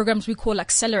programs we call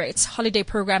accelerates, holiday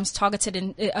programs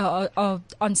targeted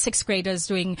on sixth graders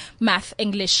doing math,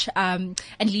 English, and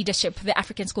leadership, the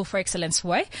African School for Excellence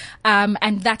way.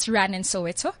 And that's ran in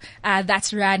Soweto.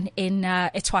 That's ran in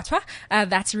Etwatwa.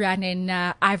 That's ran in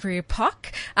Ivory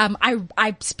Park. I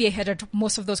spearheaded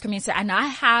most of those communities, and I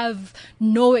have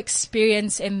no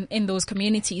experience in those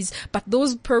communities, but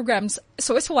those programs,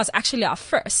 Soweto was actually our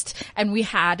first, and we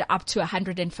had up to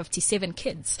 157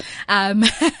 kids. And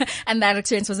that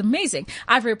experience was amazing.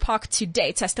 Ivory Park to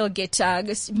date, I still get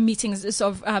meetings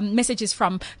of messages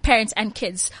from parents and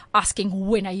kids asking,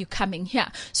 when are you coming here?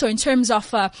 So in terms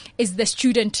of is the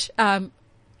student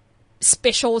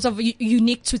special, sort of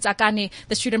unique to Tsakane,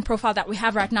 the student profile that we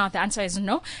have right now, the answer is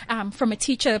no. From a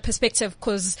teacher perspective,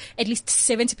 because at least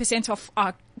 70% of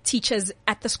our teachers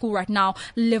at the school right now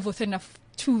live within a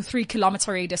 2-3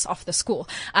 kilometer radius of the school.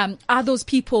 Are those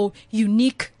people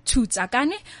unique to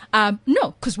Tsakane?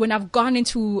 No, because when I've gone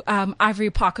into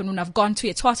Ivory Park and when I've gone to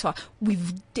Etwatwa,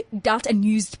 we've dealt and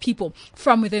used people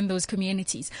from within those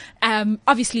communities.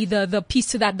 Obviously, the piece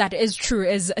to that is true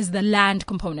is the land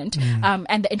component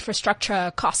and the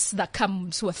infrastructure costs that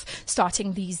comes with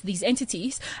starting these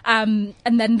entities. And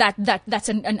then that's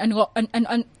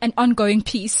an ongoing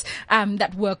piece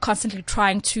that we're constantly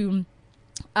trying to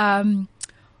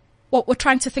what we're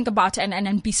trying to think about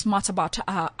and be smart about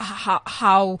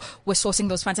how we're sourcing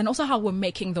those funds and also how we're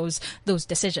making those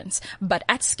decisions. But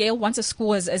at scale, once a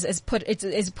school is put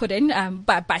in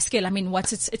by scale, I mean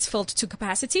once it's filled to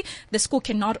capacity, the school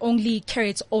can not only carry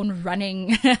its own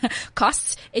running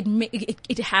costs,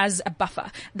 it has a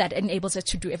buffer that enables it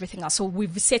to do everything else. So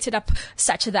we've set it up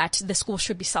such that the school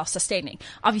should be self-sustaining.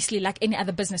 Obviously, like any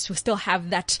other business, we still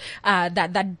have that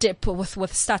dip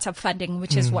with startup funding,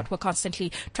 which is what we're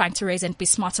constantly trying to raise and be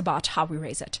smart about how we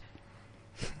raise it.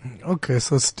 Okay,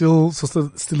 so still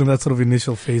in that sort of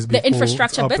initial phase before the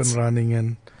infrastructure it's up bits, and running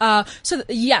and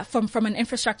from an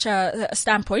infrastructure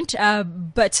standpoint,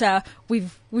 but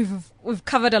we've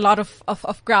covered a lot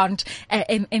of ground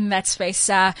in that space,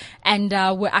 and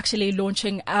we're actually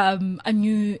launching a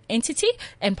new entity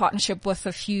in partnership with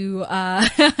a few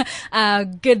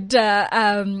good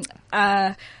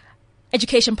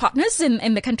education partners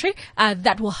in the country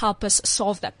that will help us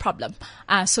solve that problem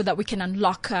so that we can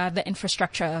unlock the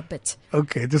infrastructure a bit.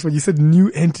 Okay, just when you said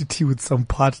new entity with some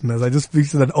partners, I just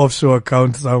pictured an offshore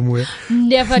account somewhere.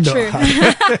 Never true.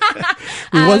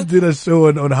 We once did a show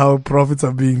on how profits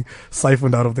are being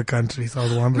siphoned out of the country, so I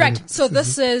was wondering. Right. So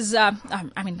this is,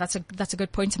 that's a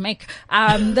good point to make.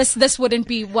 This wouldn't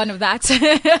be one of that.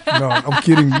 No, I'm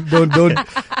kidding.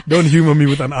 Don't humor me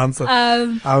with an answer.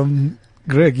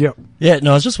 Greg, yeah. Yeah,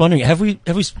 no, I was just wondering, have we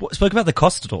spoke about the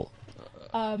cost at all?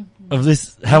 Of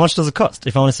this, how much does it cost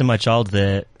if I want to send my child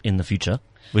there in the future,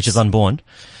 which is unborn?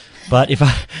 But if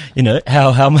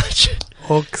how much?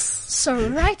 Hawks. So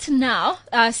right now,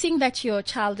 seeing that your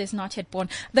child is not yet born,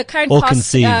 the current Or cost,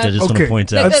 conceived, I just want to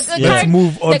point out. Let's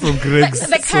move on from Greg's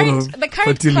the current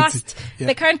fertility. cost. Yeah.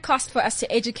 The current cost for us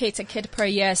to educate a kid per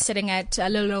year is sitting at a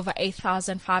little over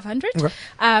 8,500. Okay.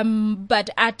 But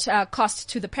at cost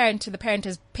to the parent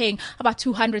is paying about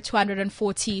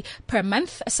 240 per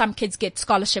month. Some kids get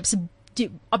scholarships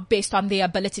based on their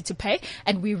ability to pay,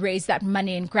 and we raise that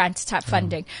money in grant type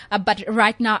funding. But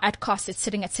right now at cost, it's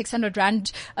sitting at 600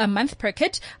 Rand a month per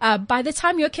kid. By the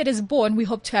time your kid is born, we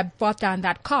hope to have brought down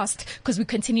that cost because we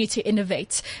continue to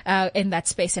innovate in that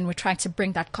space, and we're trying to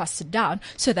bring that cost down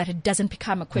so that it doesn't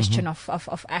become a question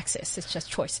of access. It's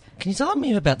just choice. Can you tell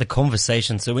me about the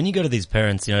conversation? So when you go to these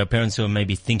parents, parents who are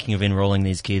maybe thinking of enrolling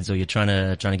these kids, or you're trying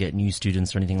to get new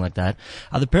students or anything like that,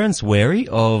 are the parents wary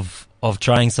of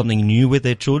trying something new with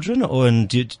their children,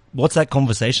 what's that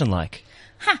conversation like?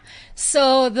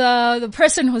 So the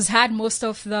person who's had most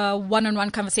of the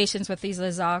one-on-one conversations with these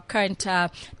is our current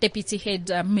deputy head,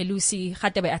 Melusi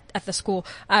Khatebe at the school.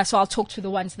 So I'll talk to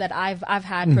the ones that I've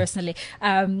had personally.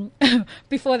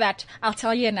 Before that, I'll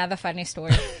tell you another funny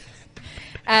story.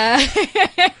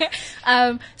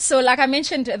 So like I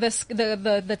mentioned,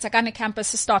 the Takane campus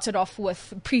started off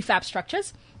with prefab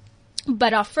structures.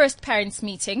 But our first parents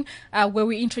meeting, where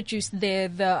we introduced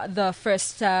the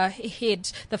first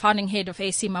the founding head of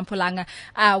AC Mampulanga,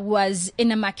 was in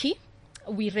Amaki.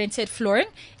 We rented flooring.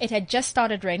 It had just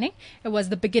started raining. It was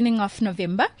the beginning of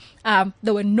November.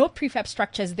 There were no prefab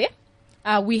structures there.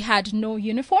 We had no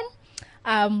uniform.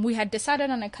 We had decided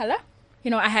on a color.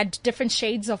 I had different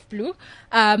shades of blue.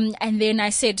 And then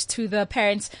I said to the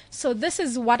parents, so this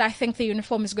is what I think the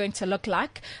uniform is going to look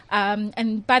like.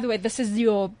 And by the way, this is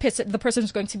the person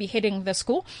who's going to be heading the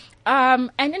school. And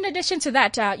in addition to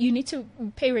that, you need to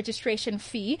pay registration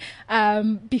fee,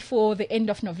 before the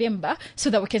end of November so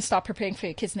that we can start preparing for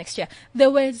your kids next year. There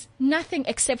was nothing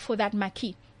except for that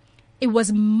marquee. It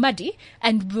was muddy,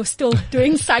 and we were still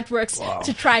doing site works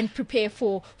to try and prepare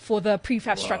for the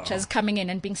prefab structures coming in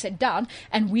and being set down.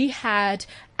 And we had,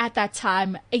 at that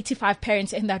time, 85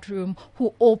 parents in that room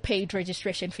who all paid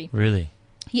registration fee. Really?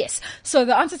 Yes. So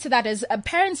the answer to that is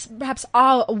parents perhaps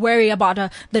are wary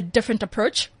about the different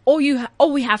approach. All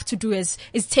we have to do is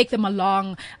take them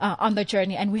along on the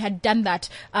journey, and we had done that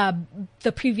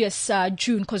the previous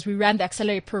June because we ran the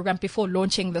Accelerate program before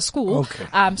launching the school.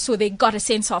 Okay. So they got a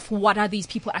sense of what are these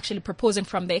people actually proposing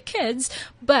from their kids.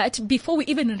 But before we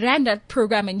even ran that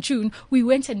program in June, we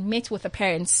went and met with the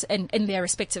parents in their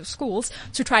respective schools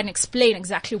to try and explain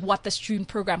exactly what this June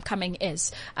program coming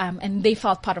is, and they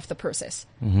felt part of the process.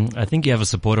 Mm-hmm. I think you have a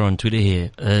supporter on Twitter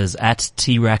here is at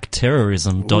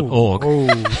tracterrorism.org.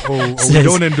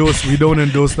 We don't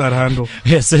endorse that handle.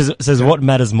 Yeah, says what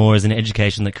matters more is an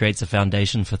education that creates a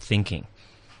foundation for thinking.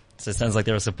 So it sounds like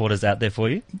there are supporters out there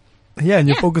for you. Yeah, and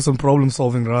you focus on problem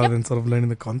solving rather than sort of learning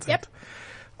the content. Yep.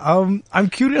 I'm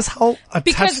curious how attached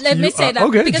because let me say that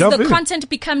okay, because the in. content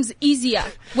becomes easier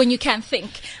when you can think.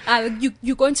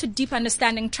 You go into deep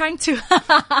understanding, trying to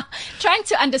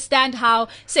understand how,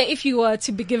 say, if you were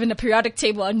to be given a periodic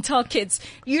table and tell kids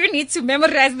you need to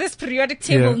memorize this periodic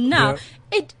table now. Yeah.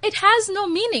 It has no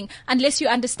meaning unless you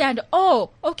understand,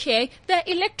 okay, they're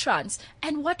electrons.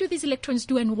 And what do these electrons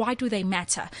do and why do they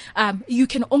matter? You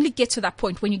can only get to that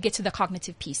point when you get to the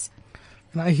cognitive piece.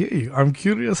 And I hear you. I'm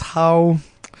curious how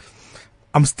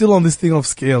I'm still on this thing of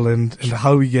scale and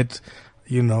how we get,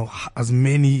 as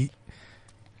many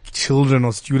children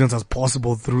or students as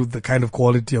possible through the kind of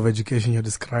quality of education you're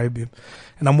describing.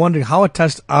 And I'm wondering, how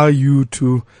attached are you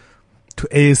to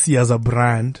ASC as a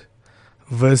brand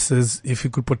versus if you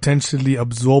could potentially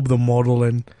absorb the model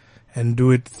and and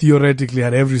do it theoretically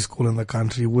at every school in the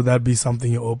country, would that be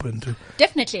something you're open to?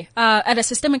 Definitely. At a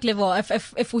systemic level,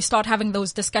 if we start having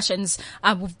those discussions,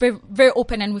 we're very, very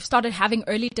open, and we've started having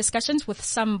early discussions with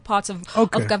some parts of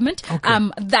government.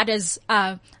 That is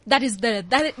like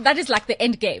the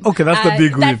end game. Okay, that's the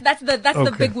big win. That's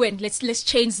the big win. Let's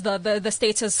change the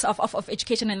status of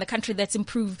education in the country. Let's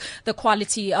improve the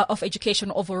quality of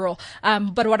education overall.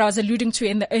 But what I was alluding to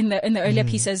in the earlier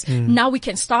pieces, now we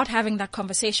can start having that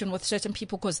conversation with certain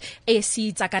people, because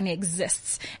ASC Tsakane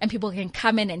exists and people can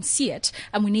come in and see it,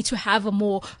 and we need to have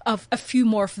a few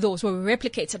more of those where we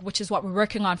replicate it, which is what we're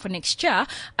working on for next year,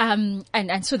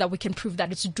 and so that we can prove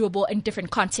that it's doable in different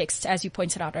contexts, as you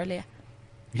pointed out earlier.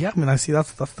 Yeah, I mean, I see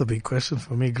that's the big question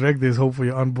for me. Greg, there's hope for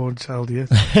your unborn child, yes?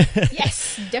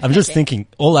 Yes, definitely. I'm just thinking,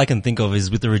 all I can think of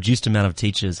is with the reduced amount of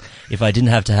teachers, if I didn't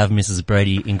have to have Mrs.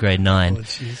 Brady in grade 9,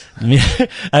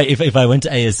 if I went to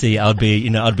ASC,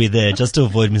 I'd be there just to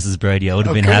avoid Mrs. Brady. I would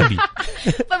have been happy.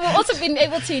 But we've also been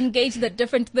able to engage the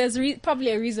different, there's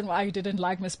probably a reason why you didn't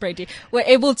like Miss Brady. We're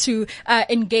able to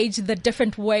engage the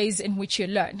different ways in which you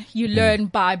learn. You learn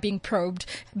by being probed,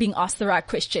 being asked the right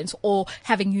questions, or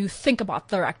having you think about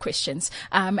the right questions.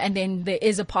 And then there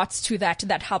is a part to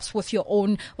that helps with your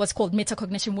own, what's called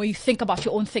metacognition, where you think about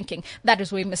your own thinking. That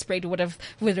is where Miss Brady would have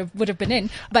been in.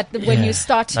 But when you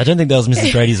start, I don't think that was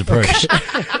Mrs. Brady's approach.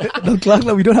 No, Clark,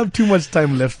 we don't have too much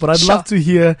time left, but I'd love to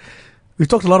hear. We've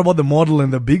talked a lot about the model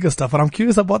and the bigger stuff, and I'm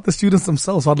curious about the students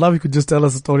themselves. So I'd love if you could just tell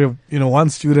us a story of, one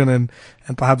student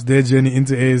and perhaps their journey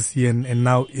into ASC and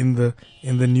now in the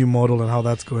new model and how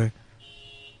that's going.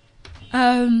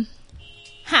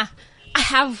 I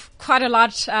have quite a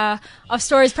lot of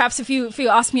stories. Perhaps if you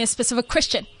ask me a specific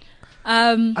question,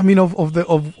 I mean,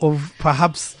 of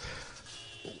perhaps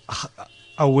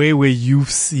a way where you've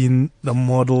seen the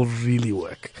model really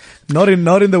work, not in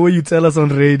the way you tell us on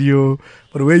radio,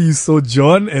 but where you saw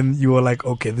John and you were like,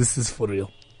 okay, this is for real,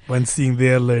 when seeing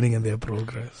their learning and their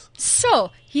progress.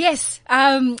 So yes,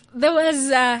 there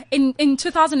was in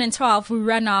 2012 we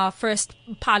ran our first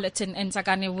pilot in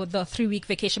Tsakane with the 3-week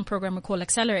vacation program we call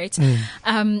Accelerate,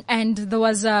 and there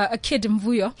was a kid in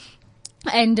Mvuyo.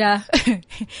 And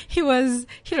he was,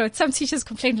 some teachers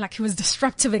complained like he was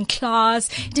disruptive in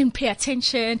class, he didn't pay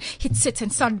attention, he'd sit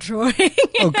and start drawing.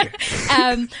 Okay.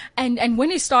 And when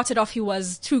he started off, he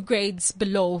was 2 grades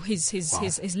below his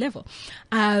level.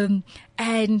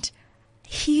 And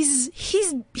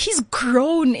he's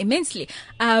grown immensely.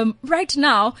 Right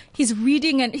now he's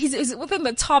reading and he's within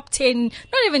the top 10,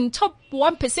 not even top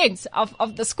 1%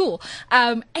 of the school.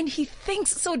 And he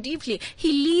thinks so deeply.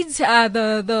 He leads,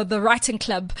 the writing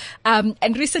club.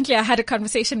 And recently I had a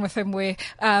conversation with him where,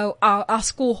 our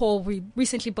school hall, we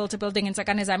recently built a building in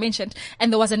Tsakane, as I mentioned,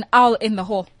 and there was an owl in the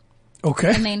hall.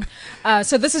 Okay. And then,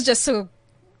 so this is just so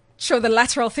show the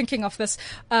lateral thinking of this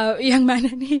young man,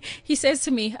 and he says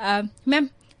to me, "Ma'am,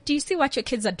 do you see what your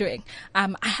kids are doing?"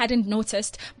 I hadn't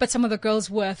noticed, but some of the girls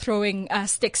were throwing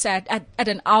sticks at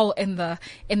an owl in the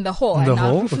hall, and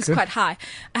our roof was quite high.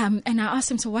 And I asked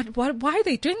him, "So what? Why are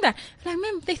they doing that?" Like,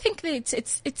 "Ma'am, they think that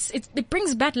it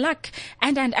brings bad luck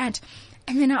and."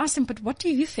 And then I asked him, "But what do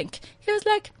you think?" He was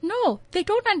like, "No, they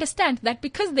don't understand that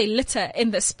because they litter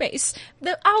in the space,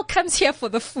 the owl comes here for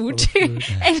the food. and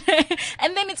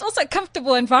then it's also a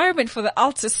comfortable environment for the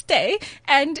owl to stay,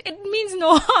 and it means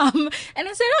no harm." And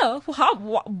I said, "Oh,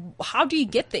 how do you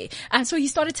get there?" And so he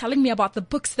started telling me about the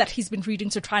books that he's been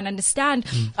reading to try and understand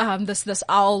this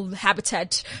owl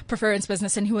habitat preference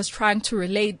business, and he was trying to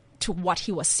relate to what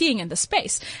he was seeing in the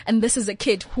space. And this is a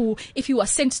kid who, if he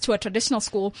was sent to a traditional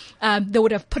school, they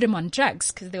would have put him on drugs,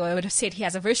 because they would have said he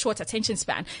has a very short attention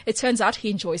span. It turns out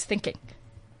he enjoys thinking.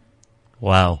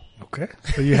 Wow. Okay.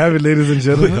 So you have it, ladies and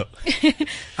gentlemen.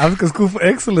 Africa School for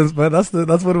Excellence, man. That's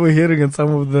what we're hearing, and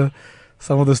some of the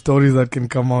stories that can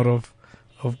come out of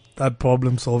that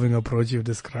problem solving approach you've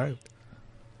described.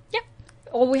 Yep.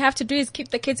 All we have to do is keep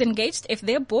the kids engaged. If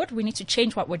they're bored, we need to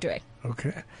change what we're doing.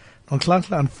 Okay.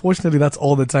 Unfortunately, that's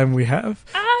all the time we have.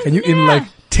 Can you, in like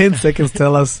 10 seconds,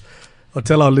 tell us, or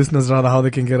tell our listeners rather, how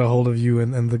they can get a hold of you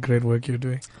and the great work you're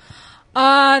doing?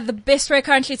 The best way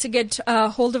currently to get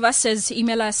hold of us is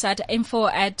email us at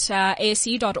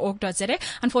info@asc.org.za.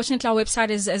 Unfortunately, our website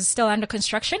is still under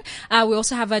construction. We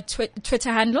also have a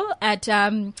Twitter handle at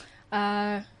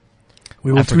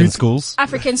African Schools.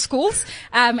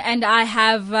 And I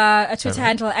have a Twitter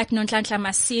handle at Nonhlanhla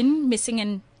Masin, missing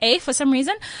an A for some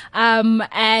reason.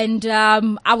 And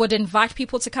I would invite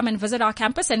people to come and visit our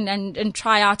campus and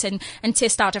try out and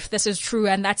test out if this is true,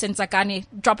 and that's in Tsakane.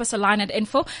 Drop us a line at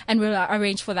info and we'll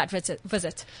arrange for that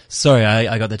visit. Sorry,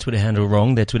 I got the Twitter handle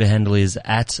wrong. Their Twitter handle is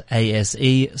at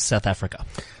ASE South Africa.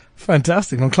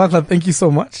 Fantastic. Now, Clark, thank you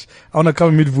so much. I want to come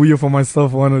and meet Vuyo for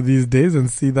myself one of these days and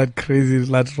see that crazy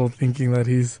lateral thinking that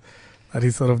he's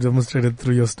sort of demonstrated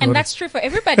through your story. And that's true for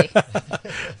everybody.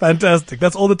 Fantastic.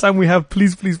 That's all the time we have.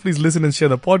 Please, please, please listen and share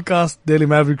the podcast. Daily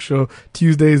Maverick Show,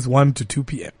 Tuesdays, 1 to 2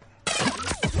 p.m.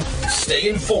 Stay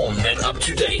informed and up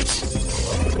to date.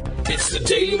 It's the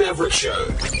Daily Maverick Show,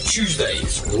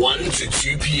 Tuesdays, 1 to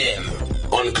 2 p.m.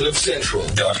 on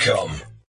CliffCentral.com.